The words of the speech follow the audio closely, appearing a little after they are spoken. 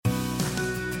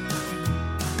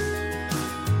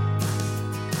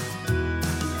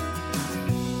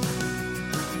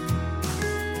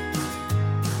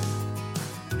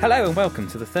Hello and welcome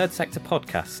to the Third Sector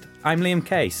podcast. I'm Liam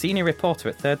Kay, Senior Reporter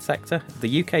at Third Sector,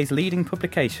 the UK's leading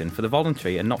publication for the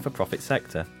voluntary and not-for-profit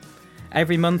sector.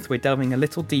 Every month we're delving a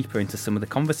little deeper into some of the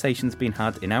conversations being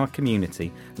had in our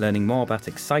community, learning more about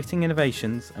exciting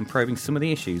innovations and probing some of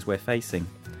the issues we're facing.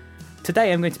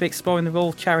 Today I'm going to be exploring the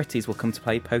role charities will come to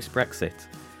play post-Brexit.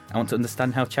 I want to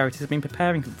understand how charities have been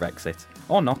preparing for Brexit,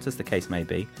 or not as the case may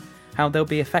be, how they'll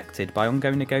be affected by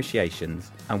ongoing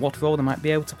negotiations, and what role they might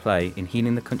be able to play in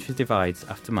healing the country's divides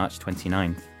after March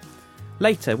 29th.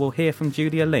 Later, we'll hear from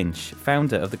Julia Lynch,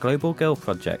 founder of the Global Girl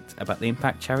Project, about the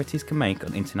impact charities can make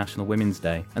on International Women's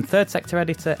Day. And Third Sector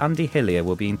editor Andy Hillier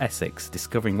will be in Essex,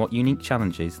 discovering what unique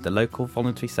challenges the local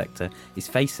voluntary sector is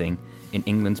facing in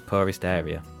England's poorest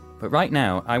area. But right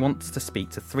now, I want to speak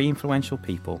to three influential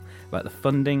people about the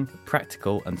funding,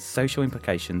 practical and social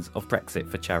implications of Brexit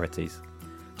for charities.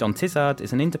 John Tizard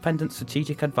is an independent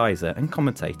strategic advisor and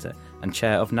commentator and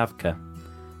chair of NAVCA.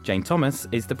 Jane Thomas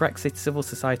is the Brexit Civil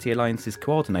Society Alliance's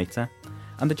coordinator,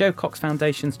 and the Joe Cox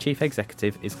Foundation's chief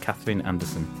executive is Catherine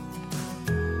Anderson.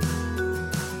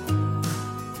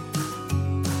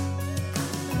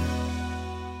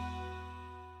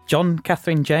 John,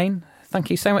 Catherine, Jane,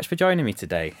 thank you so much for joining me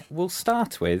today. We'll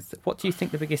start with, what do you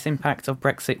think the biggest impact of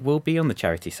Brexit will be on the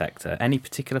charity sector? Any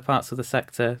particular parts of the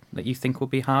sector that you think will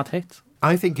be hard hit?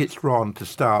 I think it's wrong to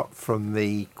start from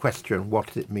the question, what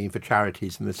does it mean for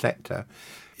charities in the sector?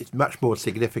 It's much more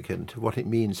significant what it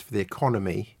means for the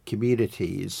economy,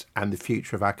 communities and the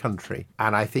future of our country.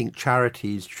 And I think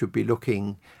charities should be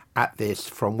looking at this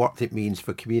from what it means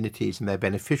for communities and their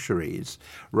beneficiaries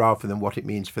rather than what it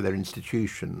means for their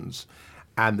institutions.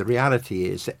 And the reality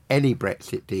is that any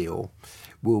Brexit deal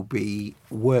will be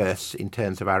worse in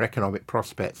terms of our economic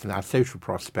prospects and our social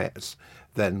prospects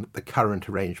than the current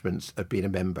arrangements of being a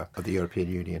member of the European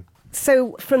Union.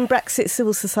 So from Brexit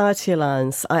Civil Society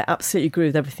Alliance, I absolutely agree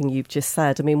with everything you've just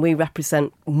said. I mean, we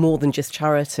represent more than just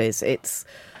charities. It's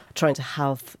trying to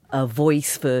have a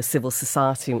voice for civil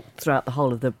society throughout the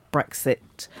whole of the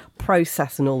Brexit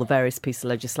process and all the various pieces of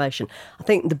legislation. I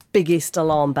think the biggest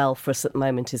alarm bell for us at the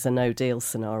moment is a no-deal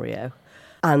scenario.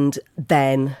 And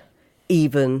then,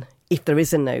 even if there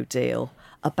is a no-deal,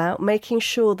 about making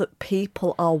sure that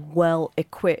people are well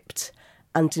equipped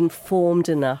and informed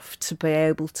enough to be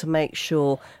able to make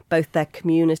sure both their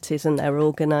communities and their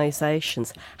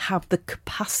organisations have the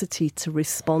capacity to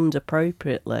respond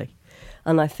appropriately.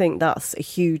 And I think that's a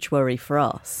huge worry for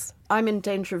us. I'm in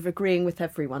danger of agreeing with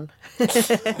everyone.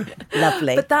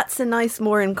 Lovely. But that's a nice,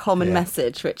 more in common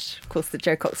message, which, of course, the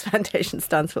Joe Cox Foundation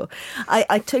stands for.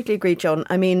 I totally agree, John.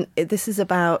 I mean, this is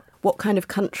about what kind of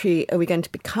country are we going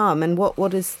to become and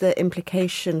what is the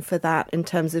implication for that in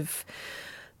terms of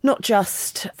not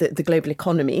just the global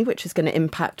economy, which is going to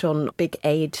impact on big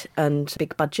aid and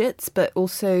big budgets, but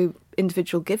also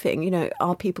individual giving. You know,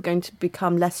 are people going to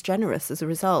become less generous as a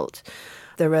result?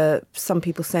 There are some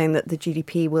people saying that the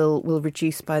GDP will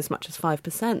reduce by as much as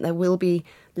 5%. There will be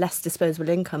less disposable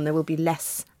income. There will be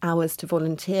less hours to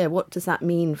volunteer. What does that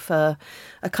mean for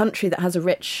a country that has a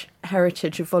rich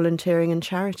heritage of volunteering and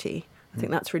charity? I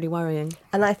think that's really worrying.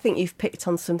 And I think you've picked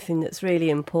on something that's really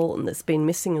important that's been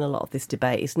missing in a lot of this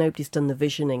debate is nobody's done the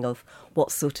visioning of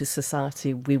what sort of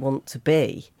society we want to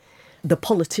be. The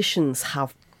politicians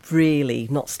have really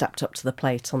not stepped up to the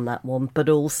plate on that one, but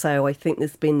also I think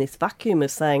there's been this vacuum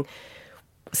of saying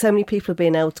so many people have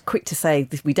been quick to say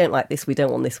we don't like this, we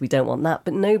don't want this, we don't want that,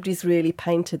 but nobody's really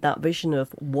painted that vision of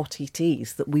what it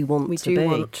is that we want to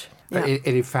be. Yeah.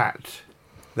 In fact,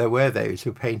 there were those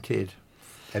who painted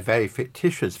a very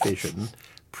fictitious vision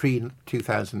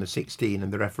pre-2016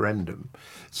 and the referendum.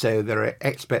 So there are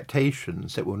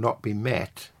expectations that will not be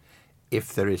met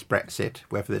if there is Brexit,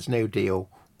 whether there's no deal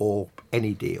or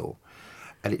any deal.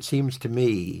 And it seems to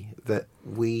me that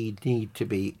we need to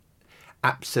be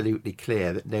absolutely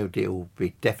clear that no deal will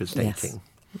be devastating,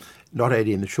 not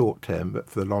only in the short term, but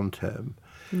for the long term.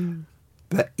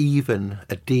 But even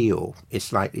a deal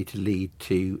is likely to lead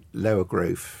to lower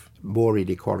growth, more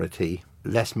inequality,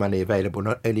 less money available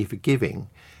not only for giving,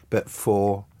 but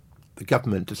for the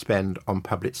government to spend on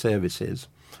public services.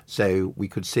 So we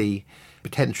could see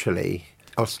potentially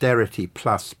austerity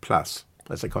plus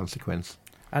as a consequence.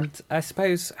 And I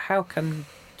suppose, how can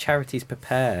charities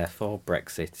prepare for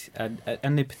Brexit, and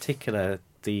in particular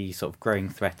the sort of growing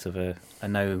threat of a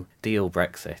no-deal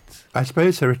Brexit? I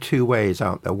suppose there are two ways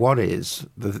out there. One is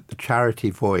the charity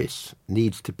voice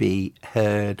needs to be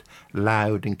heard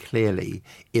loud and clearly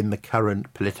in the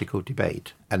current political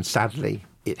debate. And sadly,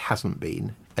 it hasn't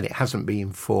been, and it hasn't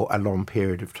been for a long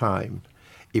period of time.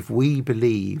 If we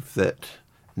believe that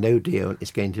no deal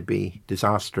is going to be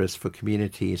disastrous for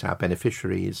communities, our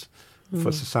beneficiaries,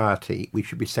 for society, we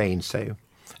should be saying so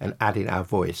and adding our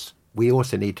voice. We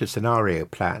also need to scenario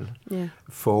plan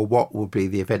for what will be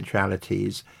the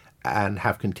eventualities and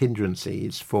have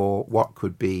contingencies for what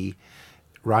could be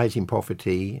rising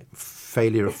poverty,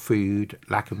 failure of food,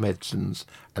 lack of medicines,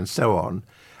 and so on,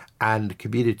 and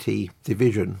community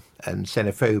division and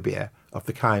xenophobia of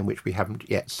the kind which we haven't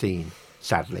yet seen,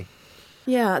 sadly.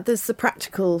 Yeah, there's the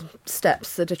practical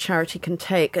steps that a charity can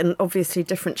take, and obviously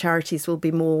different charities will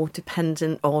be more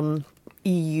dependent on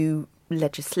EU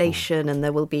legislation, and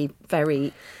there will be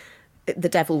the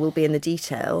devil will be in the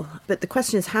detail. But the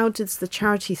question is, how does the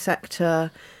charity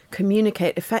sector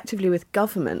communicate effectively with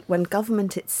government when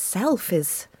government itself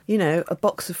is, a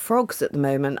box of frogs at the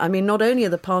moment? I mean, not only are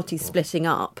the parties splitting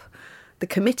up, the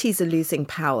committees are losing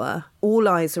power. All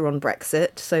eyes are on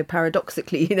Brexit. So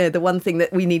paradoxically, the one thing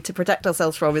that we need to protect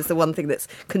ourselves from is the one thing that's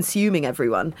consuming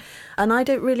everyone. And I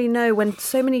don't really know, when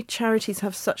so many charities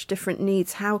have such different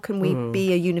needs, how can we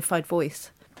be a unified voice?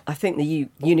 I think the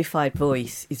unified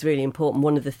voice is really important.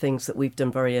 One of the things that we've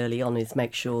done very early on is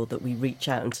make sure that we reach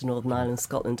out into Northern Ireland,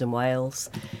 Scotland and Wales.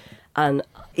 And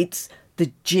it's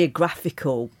the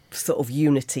geographical sort of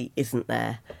unity isn't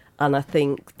there. And I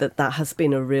think that has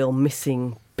been a real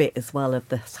missing bit as well of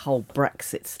this whole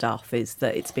Brexit stuff, is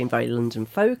that it's been very London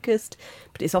focused,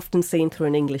 but it's often seen through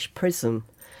an English prism.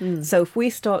 So if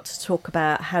we start to talk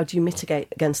about how do you mitigate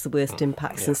against the worst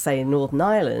impacts in, say, Northern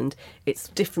Ireland, it's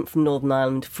different from Northern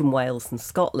Ireland, from Wales and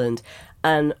Scotland.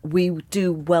 And we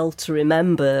do well to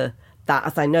remember that,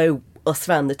 as I know us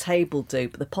around the table do,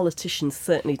 but the politicians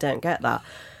certainly don't get that.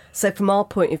 So from our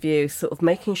point of view, sort of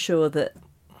making sure that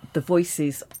the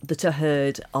voices that are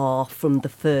heard are from the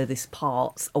furthest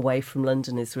parts away from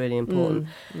London is really important.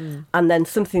 And then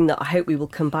something that I hope we will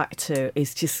come back to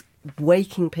is just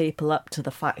waking people up to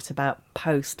the fact about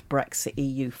post-Brexit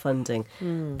EU funding,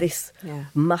 this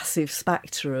massive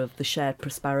spectre of the shared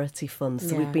prosperity funds.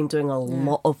 So we've been doing a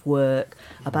lot of work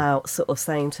about sort of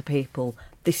saying to people,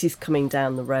 this is coming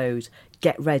down the road,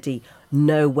 get ready,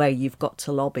 know where you've got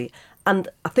to lobby. And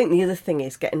I think the other thing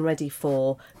is getting ready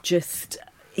for just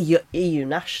EU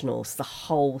nationals, the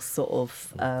whole sort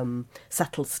of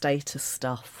settled status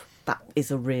stuff. That is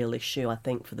a real issue, I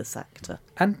think, for the sector.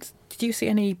 And did you see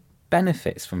any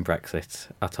benefits from Brexit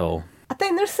at all? I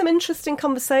think there's some interesting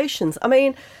conversations. I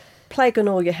mean, plague on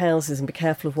all your houses and be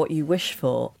careful of what you wish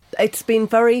for. It's been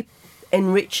very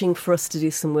enriching for us to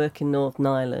do some work in Northern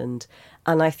Ireland.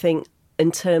 And I think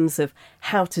in terms of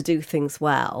how to do things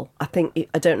well, I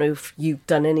don't know if you've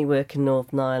done any work in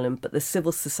Northern Ireland, but the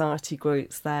civil society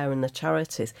groups there and the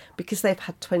charities, because they've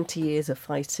had 20 years of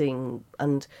fighting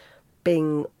and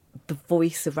being the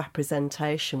voice of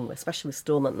representation, especially with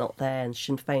Stormont not there and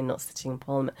Sinn Féin not sitting in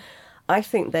Parliament, I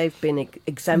think they've been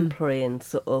exemplary in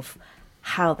sort of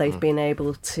how they've been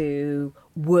able to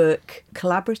work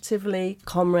collaboratively,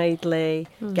 comradely,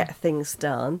 get things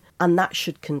done, and that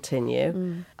should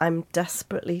continue. I'm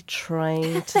desperately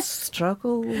trying to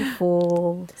struggle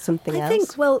for something else. I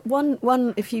think, well,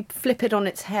 one, if you flip it on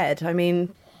its head, I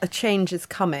mean, a change is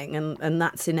coming, and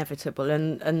that's inevitable.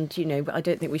 And I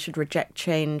don't think we should reject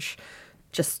change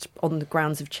just on the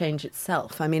grounds of change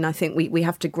itself. I mean, I think we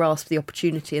have to grasp the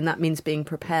opportunity, and that means being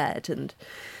prepared and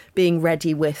being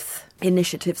ready with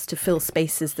initiatives to fill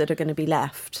spaces that are going to be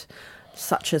left,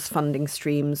 such as funding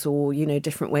streams or,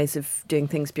 different ways of doing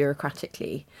things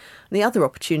bureaucratically. And the other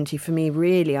opportunity for me,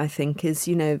 really, I think, is,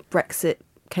 Brexit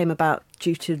came about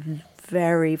due to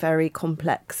very, very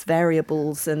complex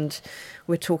variables, and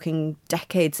we're talking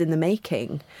decades in the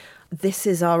making. This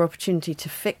is our opportunity to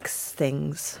fix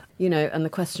things, and the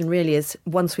question really is,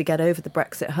 once we get over the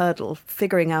Brexit hurdle,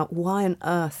 figuring out why on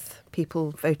earth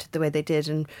people voted the way they did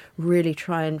and really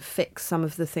try and fix some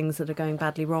of the things that are going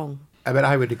badly wrong. I mean,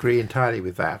 I would agree entirely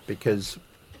with that, because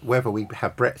whether we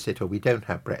have Brexit or we don't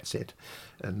have Brexit,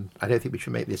 and I don't think we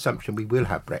should make the assumption we will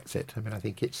have Brexit. I mean, I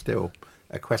think it's still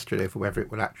a question over whether it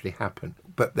will actually happen.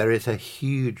 But there is a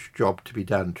huge job to be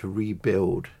done to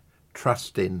rebuild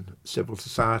trust in civil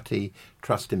society,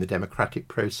 trust in the democratic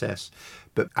process,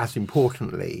 but as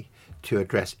importantly, to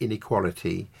address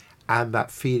inequality and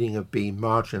that feeling of being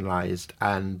marginalised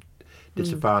and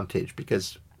disadvantaged.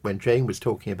 Because when Jane was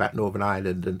talking about Northern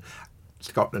Ireland and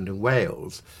Scotland and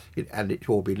Wales, and it's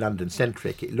all been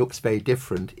London-centric, it looks very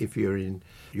different if you're in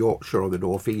Yorkshire or the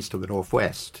North East or the North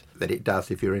West than it does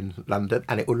if you're in London,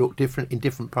 and it will look different in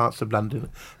different parts of London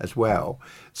as well.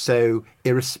 So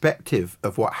irrespective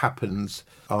of what happens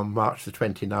on March the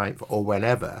 29th or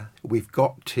whenever, we've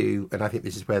got to, and I think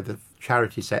this is where the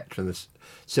charity sector and the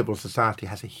civil society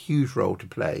has a huge role to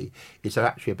play, it's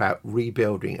actually about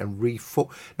rebuilding and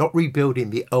not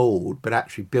rebuilding the old, but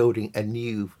actually building a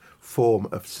new form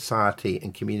of society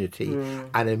and community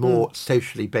and a more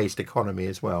socially based economy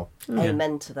as well.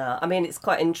 Amen to that. I mean, it's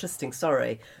quite interesting,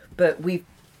 but we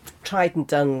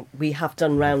have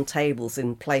done round tables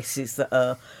in places that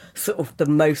are sort of the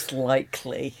most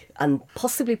likely, and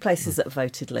possibly places that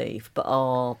voted leave, but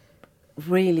are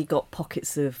really got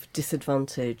pockets of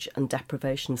disadvantage and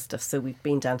deprivation stuff. So we've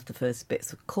been down to the first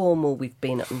bits of Cornwall, we've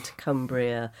been up into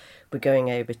Cumbria, we're going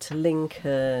over to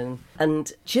Lincoln,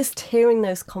 and just hearing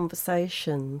those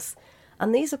conversations.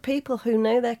 And these are people who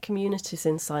know their communities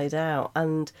inside out,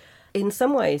 and in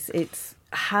some ways it's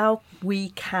how we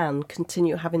can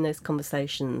continue having those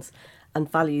conversations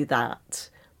and value that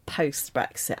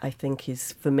post-Brexit, I think,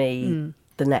 is for me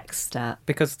the next step.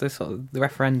 Because the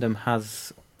referendum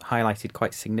has highlighted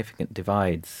quite significant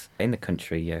divides in the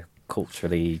country,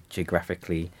 culturally,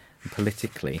 geographically, and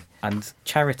politically. And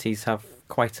charities have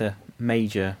quite a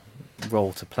major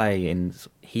role to play in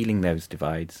healing those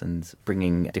divides and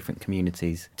bringing different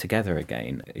communities together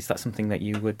again. Is that something that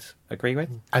you would agree with?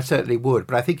 I certainly would,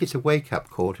 but I think it's a wake-up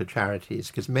call to charities,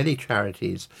 because many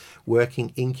charities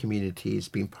working in communities,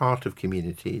 being part of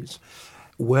communities,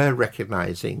 were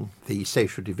recognising the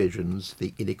social divisions,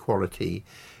 the inequality,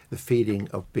 the feeling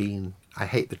of being, I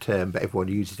hate the term, but everyone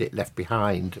uses it, left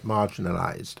behind,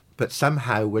 marginalised. But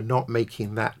somehow we're not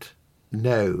making that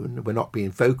known, we're not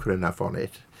being vocal enough on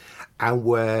it, and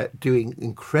we're doing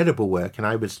incredible work. And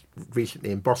I was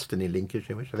recently in Boston in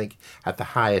Lincolnshire, which I think had the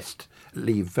highest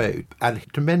leave vote, and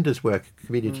tremendous work,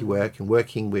 community work, and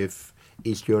working with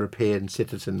East European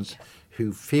citizens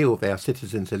who feel they are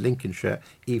citizens of Lincolnshire,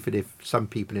 even if some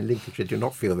people in Lincolnshire do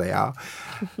not feel they are.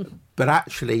 But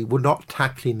actually, we're not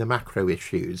tackling the macro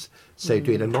issues. So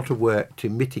doing a lot of work to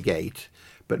mitigate,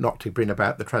 but not to bring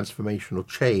about the transformational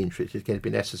change which is going to be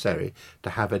necessary to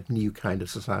have a new kind of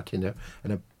society and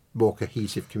a more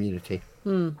cohesive community.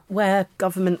 Where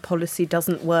government policy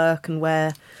doesn't work and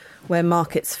where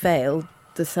markets fail,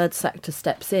 the third sector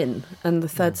steps in, and the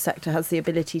third sector has the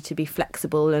ability to be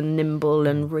flexible and nimble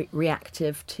and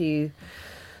reactive to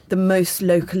the most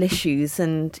local issues.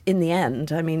 And in the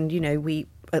end, I mean, we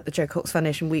at the Joe Cox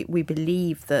Foundation, we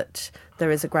believe that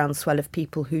there is a groundswell of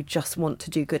people who just want to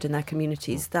do good in their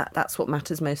communities. That's what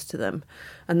matters most to them,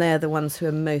 and they are the ones who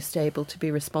are most able to be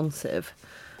responsive.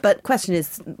 But the question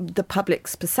is the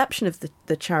public's perception of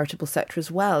the charitable sector as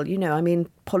well. I mean,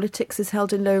 politics is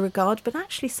held in low regard, but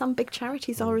actually some big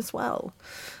charities are as well.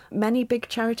 Many big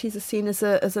charities are seen as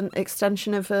an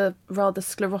extension of a rather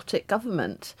sclerotic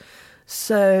government.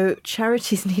 So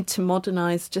charities need to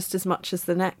modernise just as much as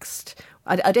the next.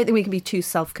 I don't think we can be too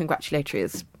self-congratulatory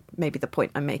is maybe the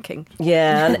point I'm making.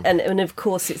 Yeah, and of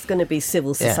course it's going to be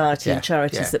civil society and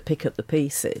charities that pick up the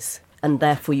pieces. And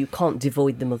therefore you can't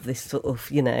devoid them of this sort of,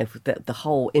 the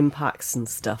whole impacts and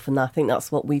stuff. And I think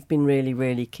that's what we've been really,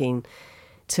 really keen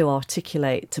to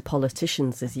articulate to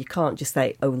politicians, is you can't just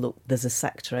say, oh, look, there's a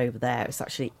sector over there.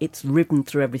 It's riven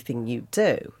through everything you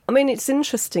do. I mean, it's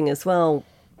interesting as well,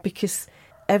 because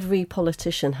every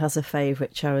politician has a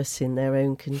favourite charity in their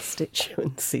own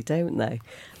constituency, don't they?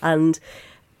 And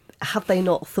have they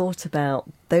not thought about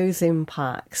those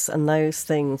impacts and those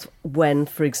things when,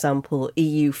 for example,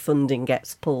 EU funding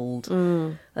gets pulled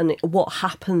and what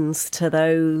happens to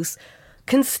those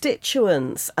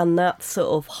constituents and that sort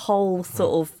of whole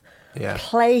sort of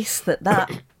place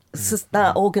that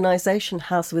organisation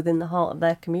has within the heart of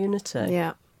their community?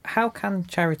 Yeah. How can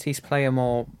charities play a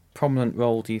more prominent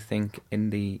role, do you think, in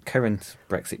the current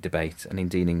Brexit debate and in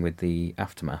dealing with the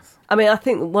aftermath? I mean, I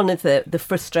think one of the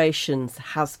frustrations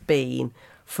has been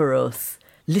for us,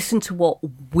 listen to what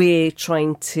we're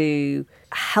trying to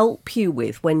help you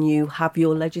with when you have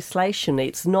your legislation.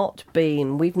 It's not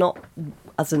been,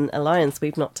 as an alliance,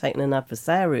 we've not taken an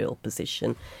adversarial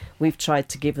position. We've tried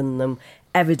to give them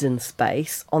evidence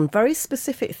base on very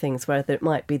specific things, whether it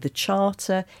might be the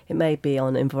charter, it may be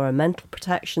on environmental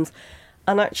protections.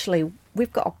 And actually,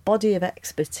 we've got a body of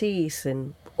expertise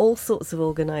in all sorts of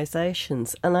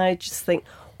organisations. And I just think,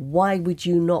 why would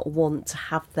you not want to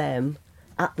have them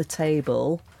at the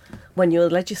table when you're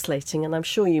legislating? And I'm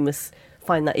sure you must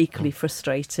find that equally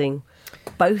frustrating,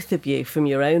 both of you, from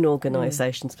your own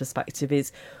organisation's perspective,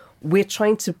 is we're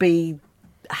trying to be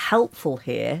helpful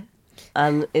here.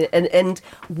 And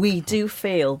we do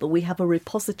feel that we have a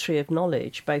repository of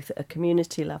knowledge, both at a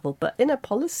community level, but in a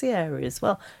policy area as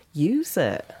well. Use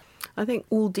it. I think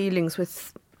all dealings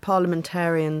with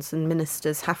parliamentarians and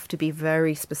ministers have to be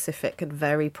very specific and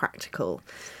very practical.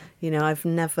 I've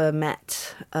never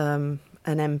met an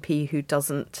MP who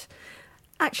doesn't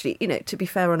actually, to be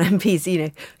fair on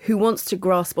MPs, who wants to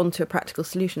grasp onto a practical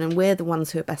solution, and we're the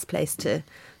ones who are best placed to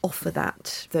offer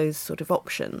those sort of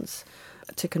options.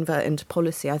 to convert into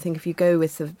policy. I think if you go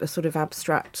with a sort of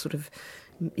abstract sort of,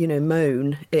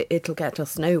 moan, it'll get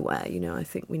us nowhere. I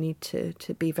think we need to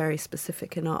be very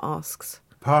specific in our asks.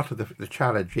 Part of the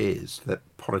challenge is that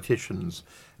politicians,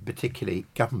 particularly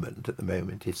government at the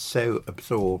moment, is so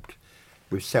absorbed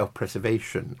with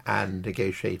self-preservation and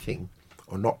negotiating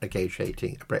or not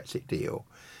negotiating a Brexit deal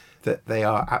that they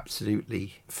are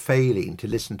absolutely failing to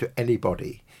listen to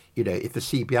anybody. If the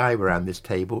CBI were around this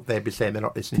table, they'd be saying they're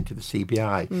not listening to the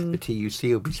CBI. The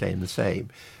TUC will be saying the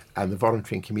same. And the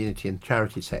voluntary and community and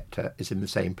charity sector is in the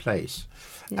same place.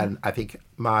 Yeah. And I think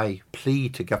my plea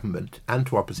to government and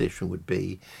to opposition would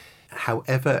be,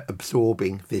 however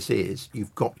absorbing this is,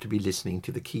 you've got to be listening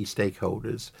to the key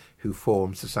stakeholders who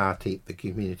form society, the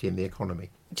community and the economy.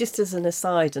 Just as an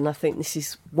aside, and I think this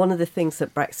is one of the things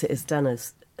that Brexit has done,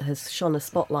 has shone a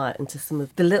spotlight into some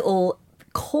of the little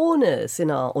corners in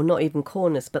our, or not even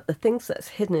corners, but the things that's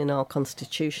hidden in our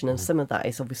constitution, and some of that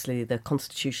is obviously the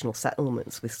constitutional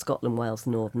settlements with Scotland, Wales,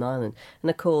 Northern Ireland. And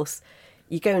of course,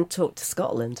 you go and talk to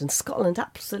Scotland, and Scotland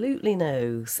absolutely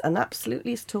knows and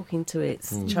absolutely is talking to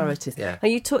its charities. Yeah.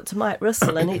 And you talk to Mike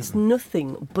Russell, and it's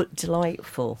nothing but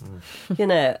delightful,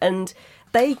 and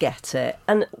they get it.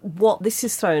 And what this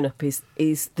has thrown up is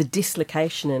the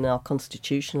dislocation in our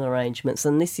constitutional arrangements.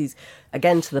 And this is,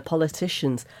 again, to the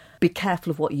politicians, be careful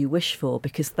of what you wish for,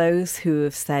 because those who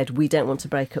have said, we don't want to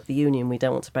break up the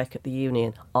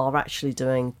union, are actually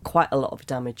doing quite a lot of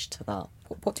damage to that.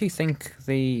 What do you think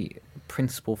the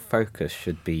principal focus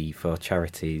should be for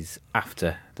charities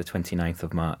after the 29th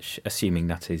of March, assuming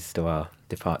that is still our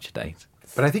departure date?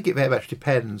 But I think it very much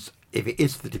depends. If it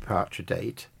is the departure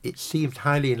date, it seems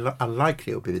highly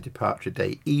unlikely it will be the departure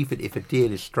date, even if a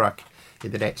deal is struck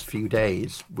in the next few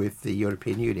days with the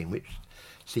European Union, which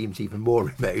seems even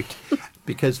more remote,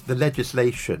 because the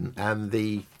legislation and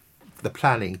the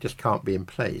planning just can't be in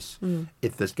place.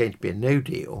 If there's going to be a no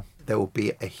deal, there will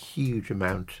be a huge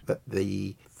amount that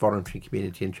the voluntary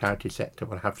community and charity sector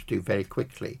will have to do very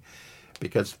quickly,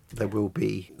 because there will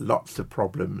be lots of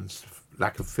problems,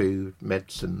 lack of food,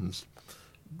 medicines,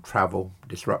 travel,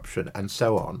 disruption and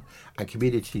so on, and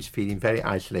communities feeling very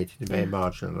isolated and very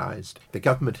marginalised. The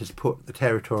government has put the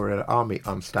Territorial Army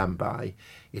on standby.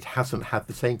 It hasn't had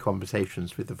the same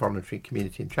conversations with the voluntary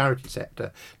community and charity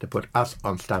sector to put us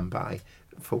on standby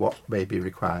for what may be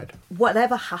required.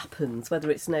 Whatever happens, whether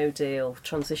it's no deal,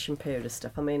 transition period of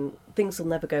stuff, things will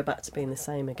never go back to being the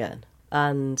same again.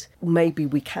 And maybe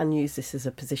we can use this as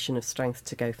a position of strength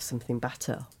to go for something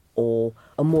better, or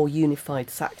a more unified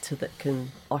sector that can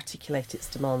articulate its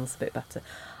demands a bit better.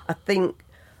 I think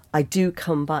I do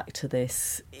come back to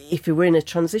this. If we're in a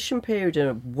transition period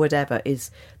or whatever, is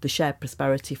the Shared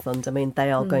Prosperity Fund.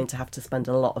 They are going to have to spend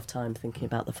a lot of time thinking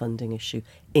about the funding issue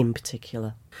in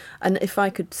particular. And if I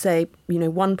could say,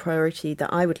 one priority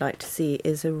that I would like to see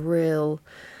is a real,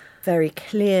 very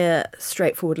clear,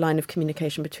 straightforward line of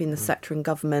communication between the sector and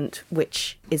government,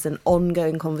 which is an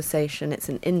ongoing conversation. It's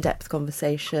an in-depth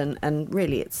conversation, and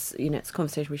really it's a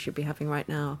conversation we should be having right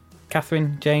now.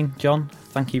 Catherine, Jane, John,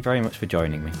 thank you very much for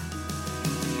joining me.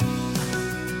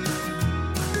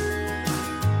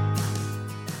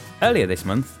 Earlier this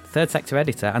month, Third Sector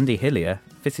editor Andy Hillier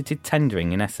visited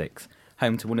Tendring in Essex,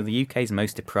 home to one of the UK's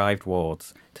most deprived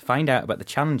wards, to find out about the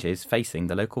challenges facing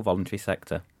the local voluntary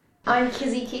sector. I'm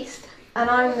Kizzy Keast, and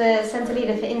I'm the Centre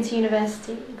Leader for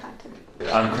Inter-University in Clacton.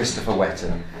 I'm Christopher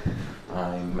Wetton.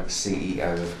 I'm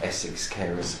CEO of Essex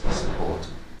Carers Support.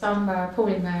 I'm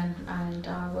Pauline Mann, and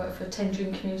I work for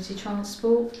Tendring Community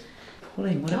Transport.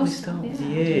 Pauline, why don't we start with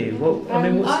you?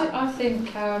 I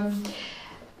think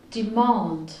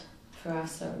demand for our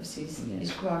services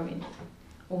is growing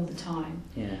all the time,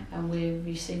 and we're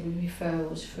receiving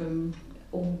referrals from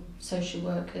all social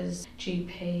workers,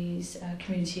 GPs,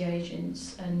 community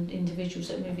agents and individuals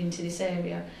that move into this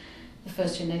area. The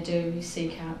first thing they do is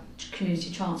seek out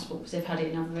community transport because they've had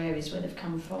it in other areas where they've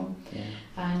come from,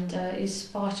 and it's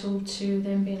vital to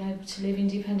them being able to live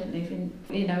independently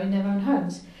in their own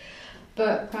homes.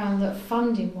 But found that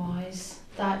funding-wise,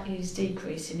 that is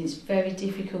decreasing. It's very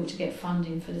difficult to get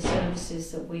funding for the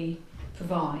services that we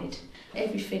provide.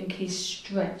 Everything is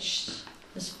stretched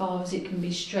as far as it can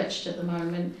be stretched at the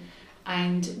moment,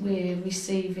 and we're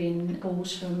receiving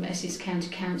calls from Essex County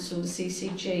Council, the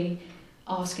CCG,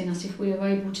 asking us if we are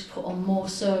able to put on more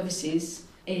services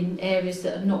in areas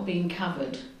that are not being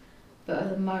covered. But at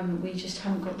the moment we just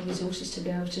haven't got the resources to be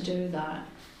able to do that.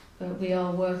 But we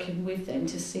are working with them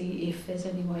to see if there's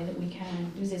any way that we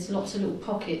can, because there's lots of little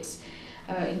pockets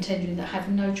in Tendring that have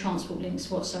no transport links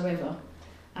whatsoever.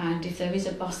 And if there is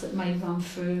a bus that may run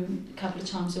through a couple of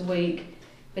times a week,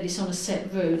 but it's on a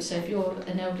set route. So if you're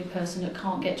an elderly person that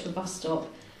can't get to a bus stop,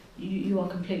 you are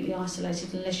completely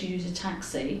isolated unless you use a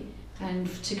taxi. And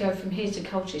to go from here to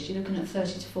Colchester, you're looking at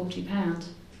 £30 to £40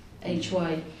 each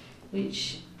way,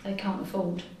 which they can't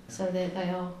afford. So they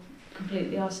are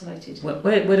completely isolated.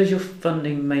 Where does your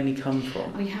funding mainly come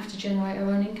from? We have to generate our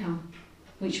own income,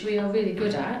 which we are really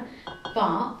good at,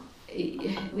 but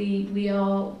we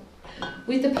are,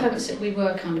 with the permits that we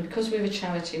work under, because we're a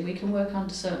charity, we can work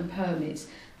under certain permits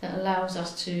that allows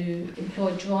us to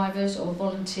employ drivers or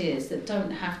volunteers that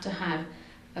don't have to have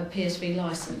a PSV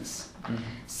licence.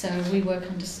 So we work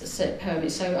under set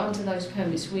permits. So under those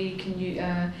permits we can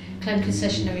claim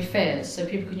concessionary fares, so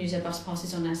people can use their bus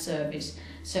passes on our service.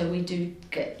 So we do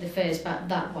get the fares back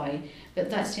that way. But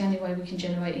that's the only way we can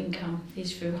generate income,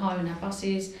 is through hiring our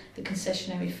buses, the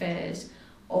concessionary fares,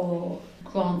 or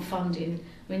grant funding.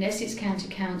 I mean, Essex County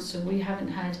Council, we haven't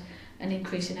had an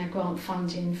increase in our grant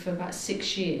funding for about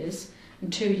 6 years,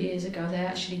 and 2 years ago they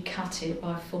actually cut it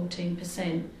by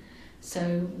 14%.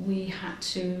 So we had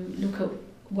to look at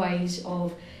ways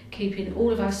of keeping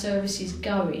all of our services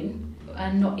going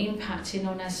and not impacting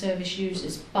on our service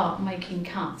users, but making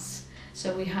cuts.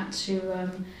 So we had to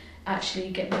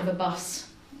actually get rid of a bus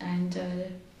and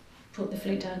get the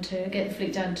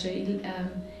fleet down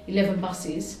to 11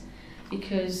 buses,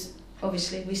 because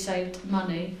obviously we saved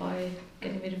money by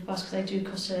getting rid of a bus, because they do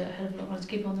cost a hell of a lot of money to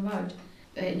keep on the road.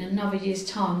 In another year's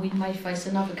time we may face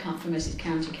another cut from Essex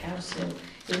County Council,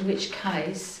 in which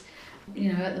case,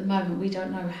 at the moment we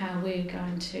don't know how we're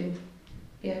going to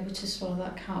be able to swallow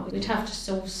that cut. We'd have to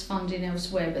source funding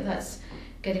elsewhere, but that's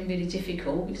getting really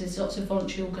difficult because there's lots of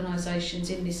voluntary organisations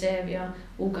in this area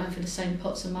all going for the same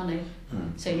pots of money.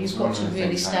 So you've got to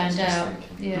really stand out.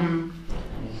 Yeah.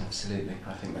 Absolutely.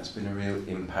 I think that's been a real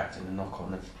impact and a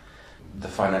knock-on of the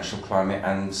financial climate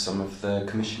and some of the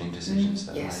commissioning decisions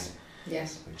that are made.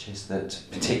 Yes. Which is that,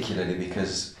 particularly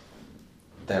because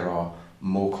there are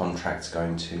more contracts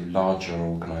going to larger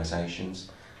organisations,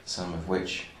 some of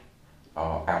which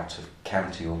are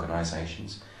out-of-county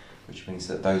organisations, which means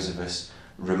that those of us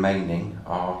remaining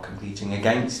are competing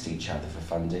against each other for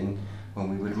funding when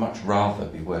we would much rather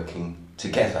be working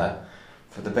together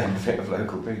for the benefit of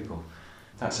local people.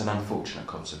 That's an unfortunate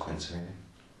consequence,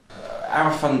 really.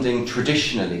 Our funding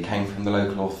traditionally came from the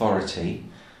local authority.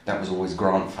 That was always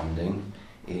grant funding.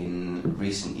 In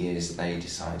recent years they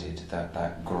decided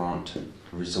that grant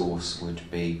resource would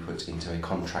be put into a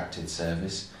contracted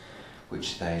service,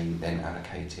 which they then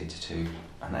allocated to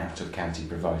an out-of-county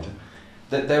provider.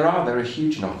 There are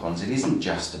huge knock-ons. It isn't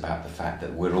just about the fact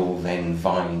that we're all then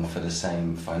vying for the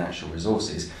same financial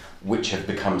resources, which have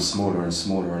become smaller and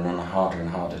smaller and harder and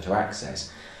harder to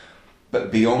access.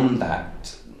 But beyond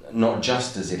that, not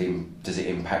just does it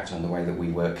impact on the way that we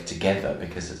work together,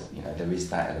 because there is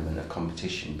that element of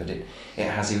competition, but it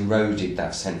has eroded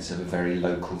that sense of a very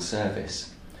local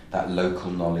service, that local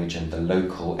knowledge and the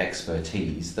local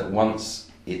expertise that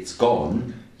once it's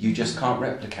gone, you just can't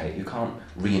replicate, you can't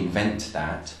reinvent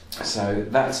that. So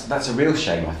that's a real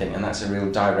shame, I think, and that's a real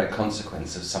direct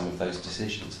consequence of some of those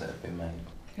decisions that have been made.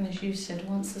 And as you said,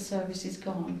 once the service is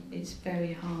gone, it's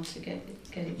very hard to get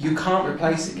it back. You can't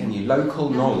replace it, can you? Local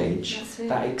knowledge,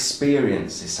 that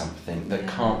experience is something that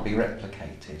can't be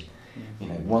replicated.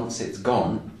 Once it's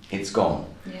gone, it's gone.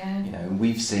 And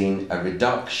we've seen a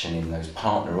reduction in those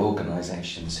partner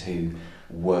organisations who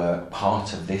were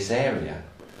part of this area.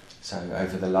 So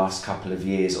over the last couple of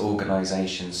years,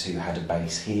 organisations who had a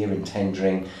base here in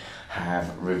Tendring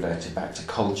have reverted back to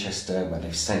Colchester, where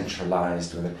they've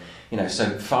centralised. So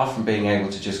far from being able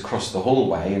to just cross the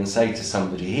hallway and say to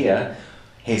somebody here,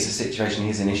 here's a situation,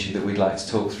 here's an issue that we'd like to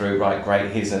talk through, right, great,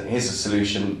 here's a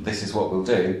solution, this is what we'll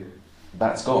do,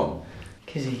 that's gone.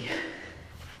 Kizzy.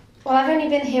 Well, I've only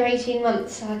been here 18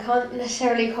 months, so I can't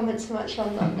necessarily comment so much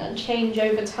on change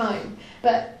over time.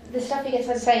 But the stuff you guys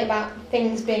are saying about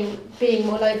things being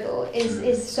more local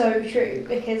is so true,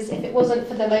 because if it wasn't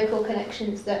for the local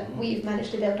connections that we've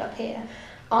managed to build up here,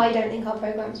 I don't think our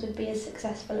programmes would be as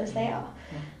successful as they are.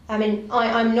 I mean,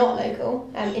 I'm not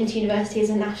local. Into University is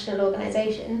a national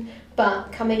organisation,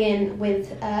 but coming in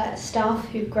with staff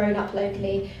who've grown up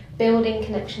locally, building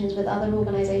connections with other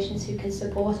organisations who can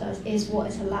support us is what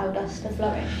has allowed us to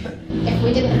flourish. If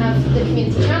we didn't have the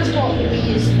community transport that we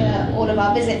use for all of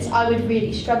our visits, I would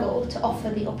really struggle to offer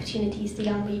the opportunities to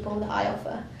young people that I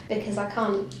offer, because I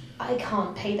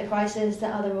can't pay the prices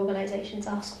that other organisations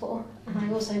ask for, and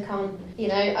I also can't,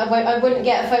 I wouldn't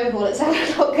get a phone call at 7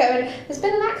 o'clock going, there's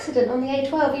been an accident on the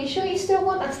A12, are you sure you still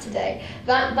want us today?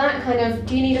 That kind of,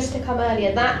 do you need us to come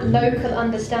earlier, that local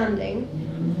understanding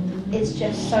is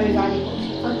just so valuable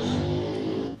to us.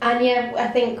 And yeah, I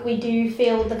think we do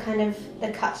feel the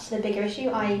cuts to the bigger issue.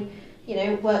 I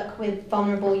work with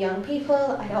vulnerable young people.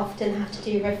 I often have to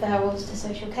do referrals to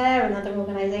social care and other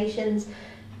organisations.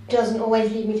 Doesn't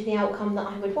always lead me to the outcome that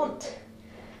I would want.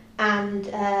 And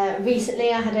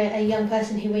recently I had a young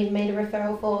person who we made a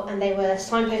referral for, and they were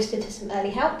signposted to some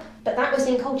early help, but that was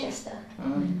in Colchester.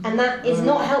 And that is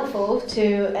not helpful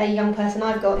to a young person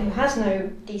I've got who has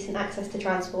no decent access to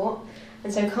transport,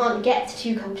 and so can't get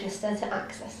to Colchester to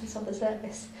access this other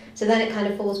service. So then it kind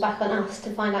of falls back on us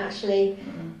to find out actually,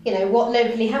 what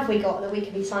locally have we got that we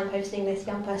could be signposting this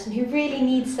young person who really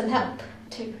needs some help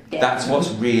to. That's what's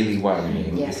really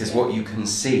worrying, because what you can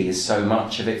see is so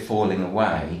much of it falling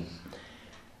away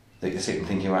that you're sitting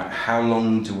thinking about how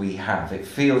long do we have? It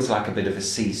feels like a bit of a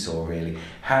seesaw, really.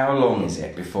 How long is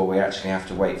it before we actually have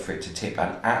to wait for it to tip?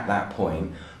 And at that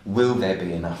point, will there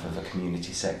be enough of a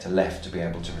community sector left to be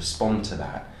able to respond to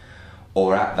that?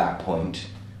 Or at that point,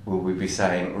 will we be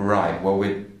saying, right, well,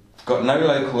 we've got no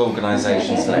local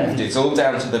organisations left. It's all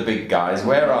down to the big guys.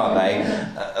 Where are they?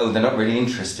 They're not really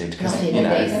interested because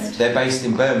they're based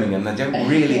in Birmingham. They don't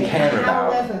really care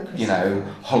about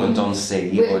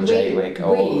Holland-on-Sea or Jaywick.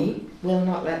 We will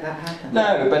not let that happen.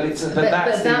 No, but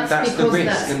that's the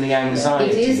risk and the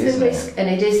anxiety. It is the risk and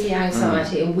it is the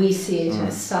anxiety, and we see it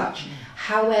as such.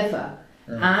 However,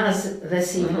 as the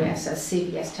CVS, as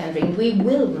CVS tendering, we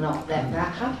will not let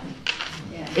that happen.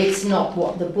 It's not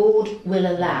what the board will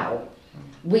allow.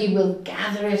 We will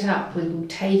gather it up, we will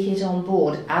take it on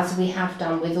board, as we have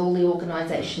done with all the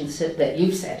organisations that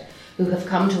you've said, who have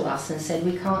come to us and said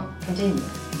we can't continue.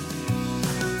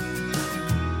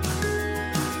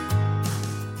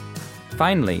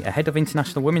 Finally, ahead of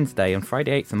International Women's Day on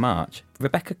Friday 8th of March,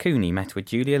 Rebecca Cooney met with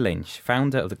Julia Lynch,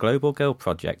 founder of the Global Girl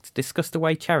Project, to discuss the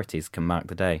way charities can mark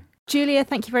the day. Julia,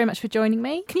 thank you very much for joining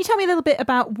me. Can you tell me a little bit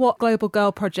about what Global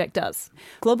Girl Project does?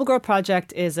 Global Girl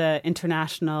Project is an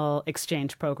international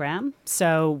exchange program.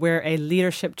 So we're a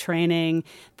leadership training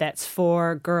that's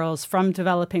for girls from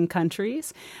developing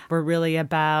countries. We're really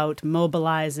about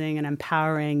mobilizing and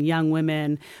empowering young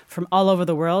women from all over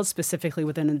the world, specifically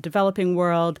within the developing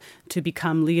world, to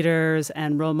become leaders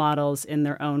and role models in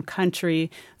their own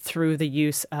country through the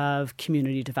use of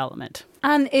community development.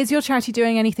 And is your charity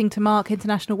doing anything to mark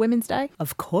International Women's Day?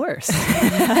 Of course.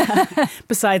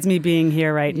 Besides me being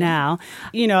here right now.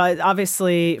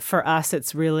 Obviously for us,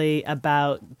 it's really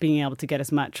about being able to get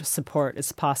as much support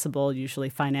as possible, usually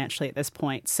financially at this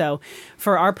point. So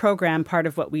for our program, part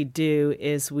of what we do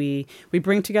is we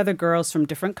bring together girls from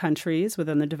different countries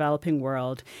within the developing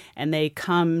world, and they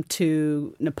come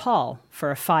to Nepal for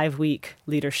a 5-week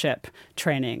leadership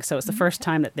training. So it's the first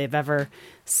time that they've ever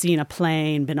seen a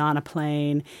plane, been on a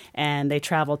plane, and they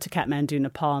travel to Kathmandu,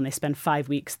 Nepal, and they spend 5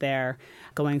 weeks there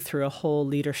going through a whole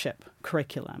leadership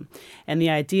curriculum. And the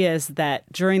idea is that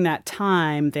during that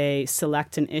time, they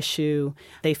select an issue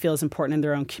they feel is important in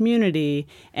their own community,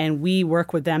 and we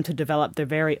work with them to develop their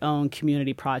very own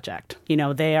community project.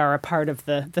 They are a part of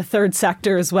the third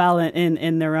sector as well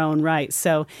in their own right.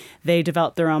 So they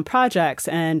develop their own projects,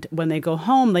 and when they go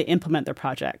home, they implement their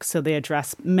projects. So they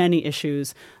address many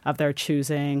issues of their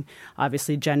choosing.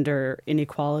 Obviously, gender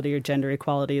inequality or gender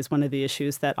equality is one of the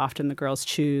issues that often the girls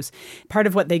choose. Part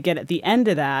of what they get at the end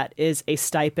of that is a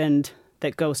stipend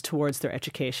that goes towards their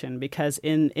education, because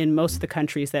in most of the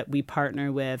countries that we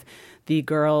partner with, the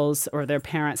girls or their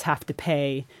parents have to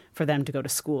pay for them to go to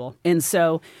school. And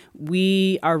so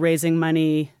we are raising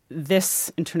money this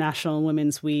International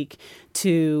Women's Week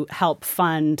to help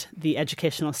fund the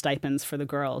educational stipends for the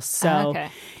girls. So,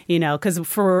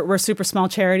 because we're a super small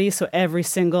charity, so every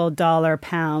single dollar,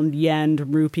 pound, yen,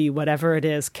 rupee, whatever it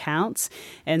is, counts.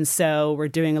 And so we're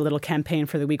doing a little campaign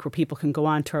for the week where people can go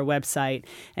onto our website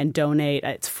and donate.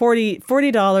 It's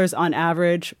 $40 on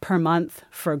average per month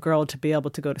for a girl to be able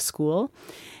to go to school.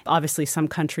 Obviously, some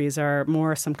countries are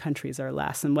more, some countries are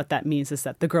less. And what that means is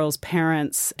that the girls'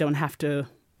 parents don't have to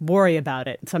worry about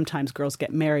it. Sometimes girls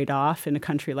get married off in a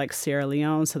country like Sierra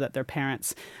Leone so that their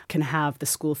parents can have the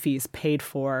school fees paid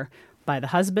for by the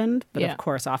husband. But of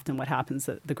course, often what happens is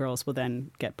that the girls will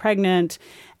then get pregnant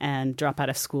and drop out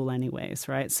of school anyways,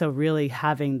 right? So really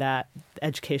having that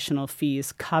educational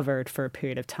fees covered for a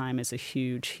period of time is a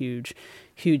huge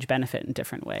benefit in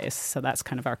different ways. So that's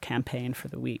kind of our campaign for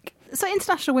the week. So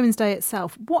International Women's Day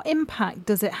itself, what impact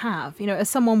does it have? As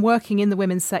someone working in the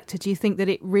women's sector, do you think that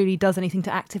it really does anything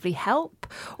to actively help?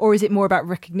 Or is it more about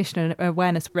recognition and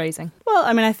awareness raising? Well,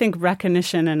 I think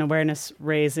recognition and awareness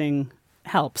raising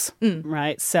helps,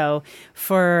 right? So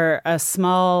for a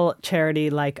small charity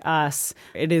like us,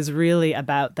 it is really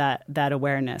about that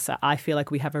awareness. I feel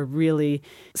like we have a really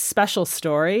special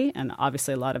story, and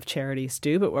obviously a lot of charities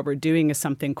do, but what we're doing is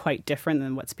something quite different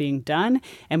than what's being done,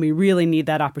 and we really need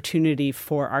that opportunity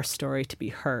for our story to be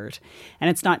heard. And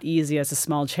it's not easy as a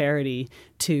small charity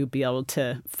to be able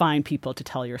to find people to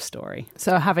tell your story.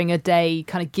 So having a day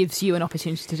kind of gives you an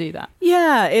opportunity to do that.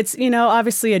 Yeah, it's,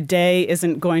 obviously a day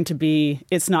isn't going to be,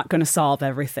 it's not going to solve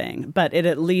everything, but it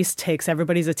at least takes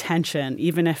everybody's attention,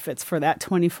 even if it's for that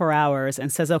 24 hours,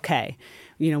 and says, okay,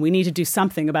 we need to do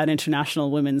something about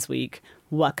International Women's Week.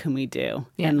 What can we do?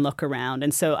 Yeah. And look around.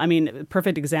 And so,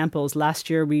 perfect examples. Last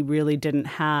year, we really didn't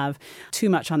have too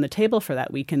much on the table for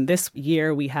that week. And this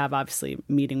year, we have obviously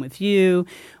meeting with you.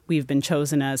 We've been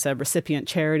chosen as a recipient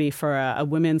charity for a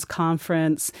women's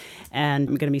conference. And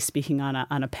I'm going to be speaking on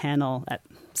a panel at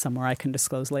somewhere I can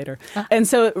disclose later. And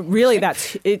so really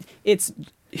it's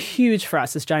huge for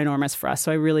us. It's ginormous for us.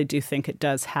 So I really do think it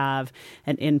does have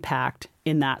an impact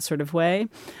in that sort of way.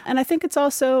 And I think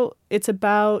it's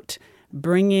about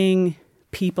bringing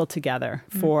people together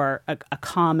for a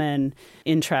common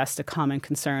interest, a common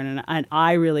concern. And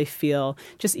I really feel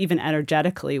just even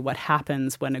energetically what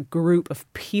happens when a group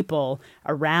of people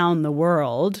around the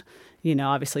world,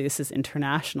 obviously this is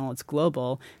international, it's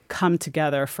global, come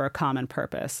together for a common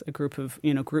purpose, a group of,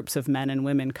 groups of men and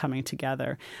women coming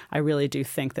together. I really do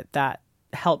think that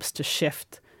helps to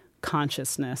shift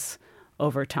consciousness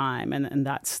over time. And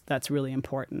that's really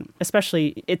important.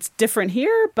 Especially, it's different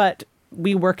here, but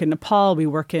we work in Nepal, we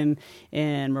work in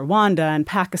Rwanda and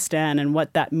Pakistan, and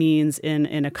what that means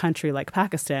in a country like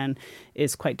Pakistan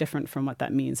is quite different from what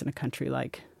that means in a country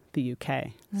like the UK.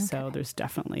 Okay. So there's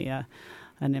definitely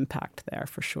an impact there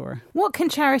for sure. What can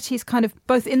charities kind of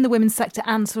both in the women's sector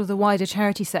and sort of the wider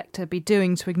charity sector be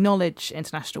doing to acknowledge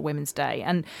International Women's Day?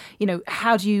 And,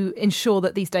 how do you ensure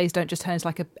that these days don't just turn into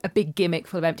like a big gimmick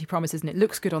full of empty promises and it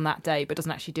looks good on that day but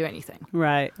doesn't actually do anything?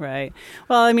 Right.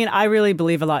 Well, I really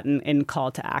believe a lot in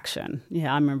call to action.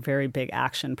 Yeah, I'm a very big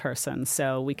action person.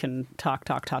 So we can talk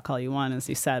all you want, as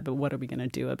you said, but what are we going to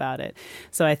do about it?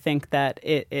 So I think that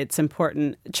it's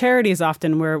important. Charities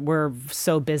often, we're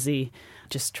so busy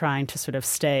just trying to sort of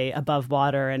stay above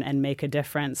water and make a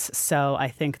difference. So I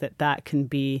think that can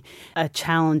be a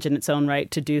challenge in its own right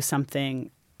to do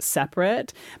something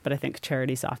separate, but I think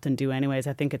charities often do anyways.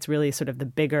 I think it's really sort of the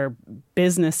bigger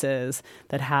businesses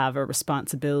that have a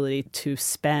responsibility to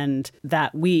spend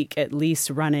that week at least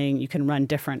running. You can run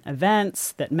different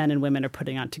events that men and women are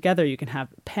putting on together. You can have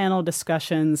panel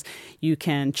discussions. You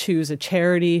can choose a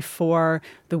charity for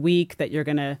the week that you're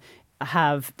going to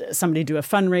have somebody do a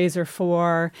fundraiser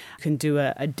for. You can do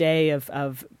a day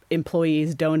of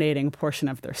employees donating a portion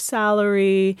of their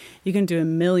salary. You can do a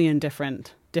million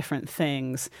different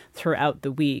things throughout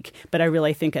the week. But I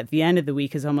really think at the end of the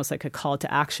week is almost like a call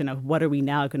to action of what are we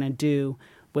now going to do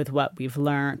with what we've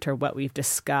learned or what we've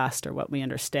discussed or what we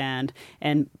understand,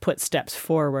 and put steps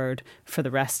forward for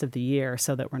the rest of the year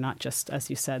so that we're not just,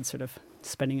 as you said, sort of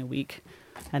spending a week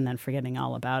and then forgetting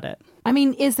all about it.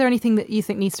 Is there anything that you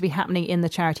think needs to be happening in the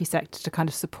charity sector to kind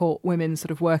of support women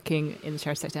sort of working in the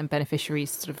charity sector and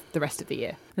beneficiaries sort of the rest of the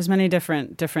year? There's many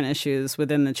different issues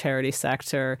within the charity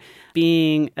sector.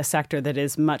 Being a sector that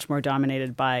is much more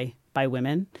dominated by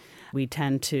women, we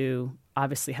tend to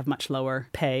obviously have much lower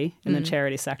pay in the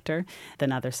charity sector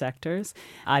than other sectors.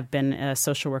 I've been a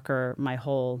social worker my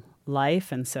whole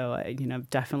life, and so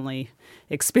definitely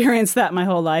experienced that my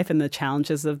whole life and the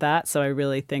challenges of that. So I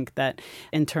really think that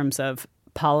in terms of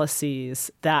policies,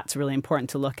 that's really important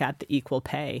to look at, the equal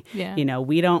pay. Yeah.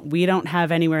 We don't have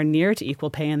anywhere near to equal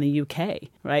pay in the UK,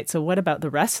 right? So what about the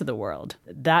rest of the world?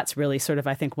 That's really sort of,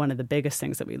 I think, one of the biggest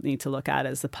things that we need to look at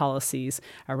is the policies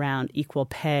around equal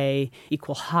pay,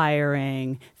 equal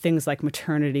hiring, things like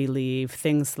maternity leave,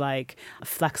 things like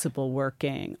flexible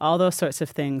working, all those sorts of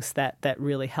things that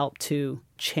really help to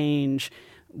change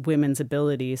women's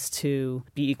abilities to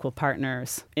be equal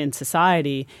partners in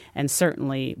society, and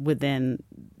certainly within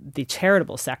the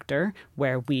charitable sector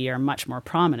where we are much more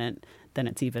prominent, then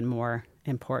it's even more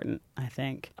important, I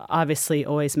think. Obviously,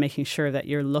 always making sure that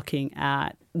you're looking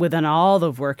at, within all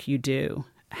the work you do,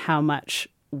 how much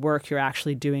work you're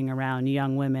actually doing around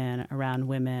young women, around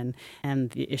women,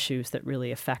 and the issues that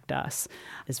really affect us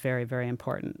is very, very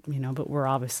important. But we're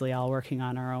obviously all working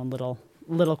on our own little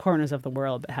corners of the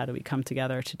world, but how do we come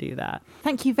together to do that?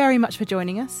 Thank you very much for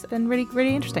joining us. It's been really,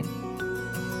 really interesting.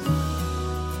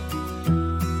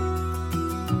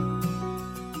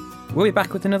 We'll be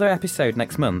back with another episode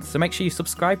next month, so make sure you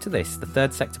subscribe to this, the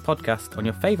Third Sector podcast, on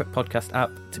your favourite podcast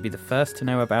app to be the first to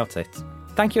know about it.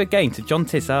 Thank you again to John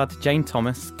Tizard, Jane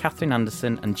Thomas, Catherine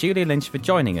Anderson and Julia Lynch for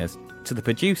joining us, to the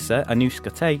producer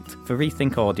Anushka Tate for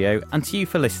Rethink Audio, and to you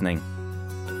for listening.